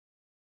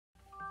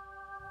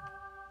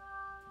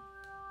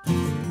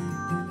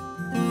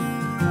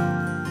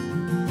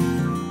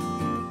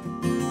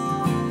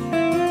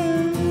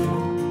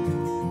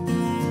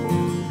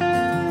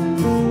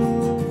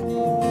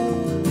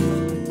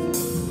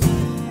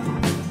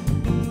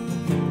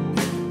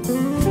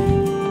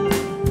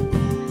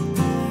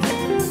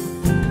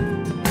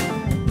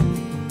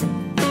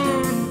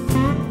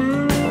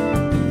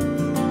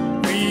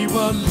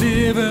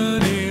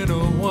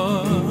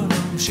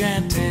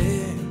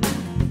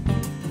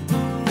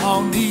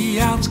on the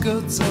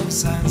outskirts of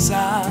San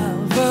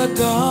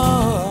Salvador,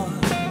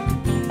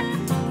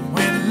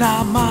 when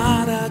La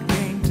Mata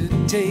came to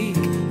take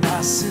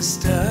my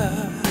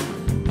sister.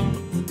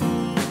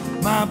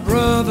 My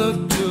brother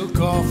took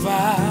off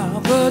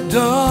out the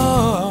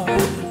door.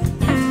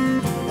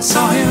 I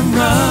saw him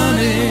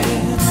running,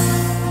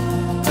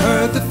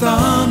 heard the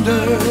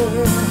thunder,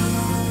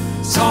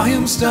 saw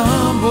him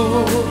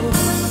stumble,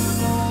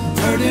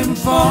 heard him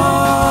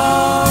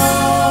fall,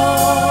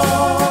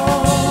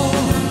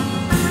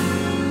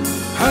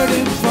 heard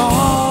him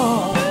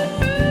fall.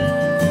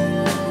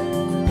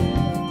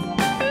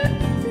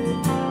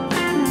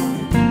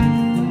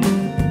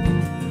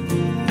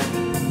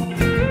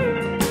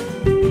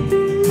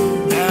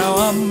 Now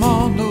I'm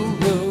on the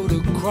road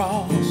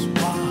across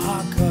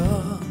Oaxaca,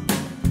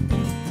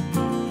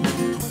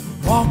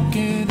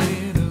 walking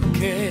in a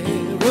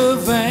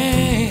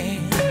caravan.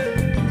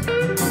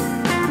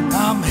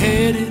 I'm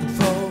headed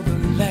for the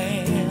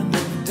land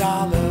of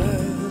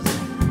dollars.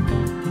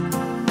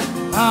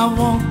 I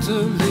want to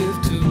live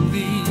to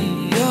be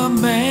a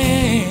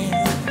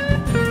man.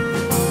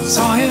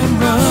 Saw him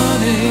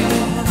running,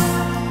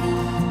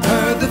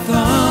 heard the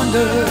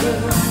thunder,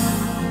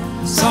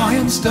 saw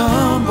him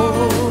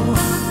stumble,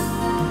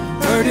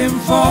 heard him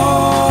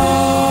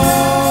fall,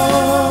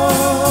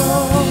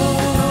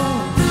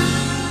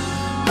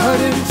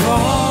 heard him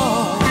fall.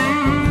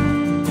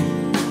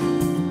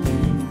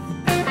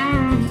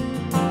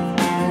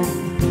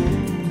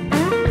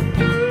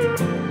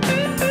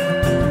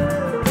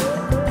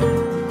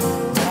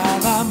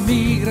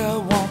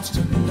 Wants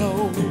to know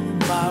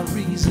my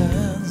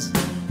reasons.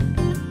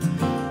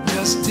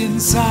 Just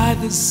inside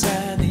the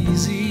San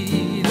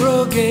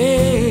Isidro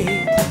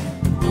gate,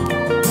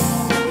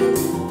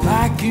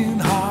 I can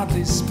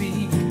hardly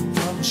speak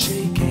from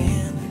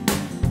shaking.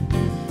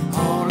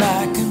 All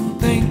I can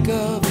think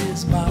of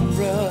is my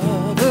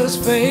brother's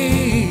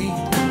fate.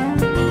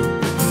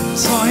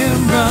 Saw him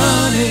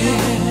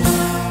running,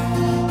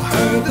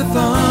 heard the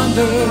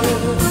thunder,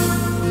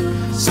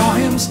 saw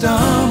him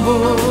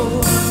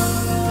stumble,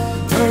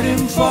 heard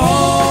him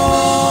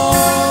fall,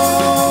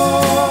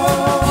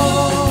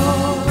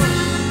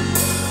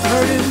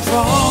 heard him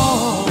fall.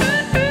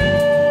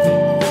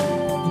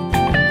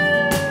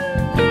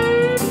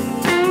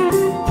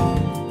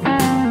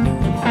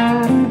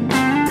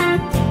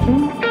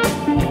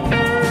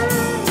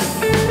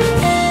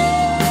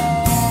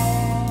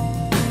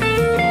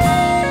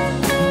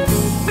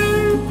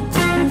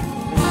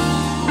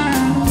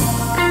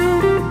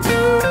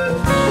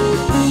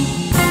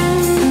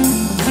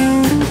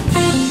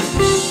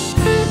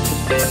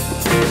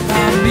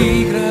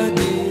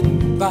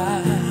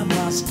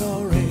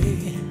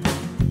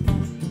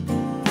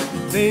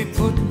 They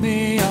put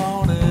me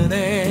on an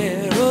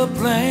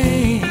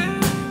aeroplane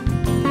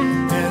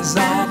as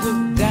I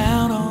look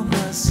down on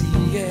the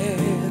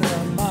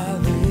Sierra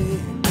Madre.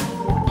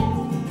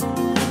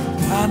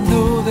 I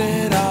know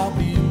that I'll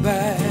be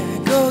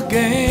back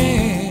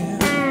again.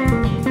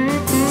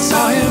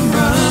 Saw him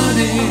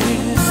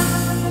running,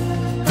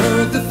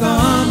 heard the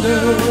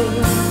thunder,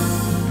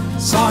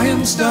 saw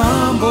him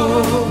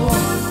stumble,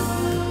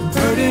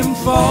 heard him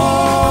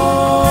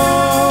fall,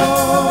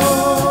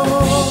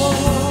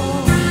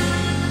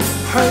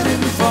 heard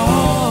him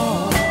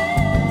fall,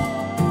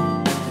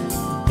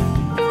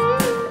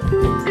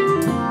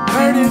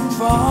 heard him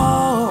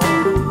fall,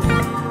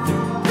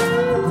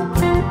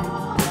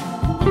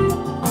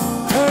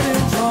 heard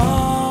him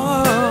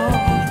fall,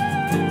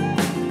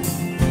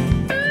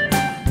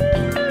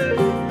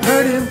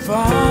 heard him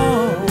fall.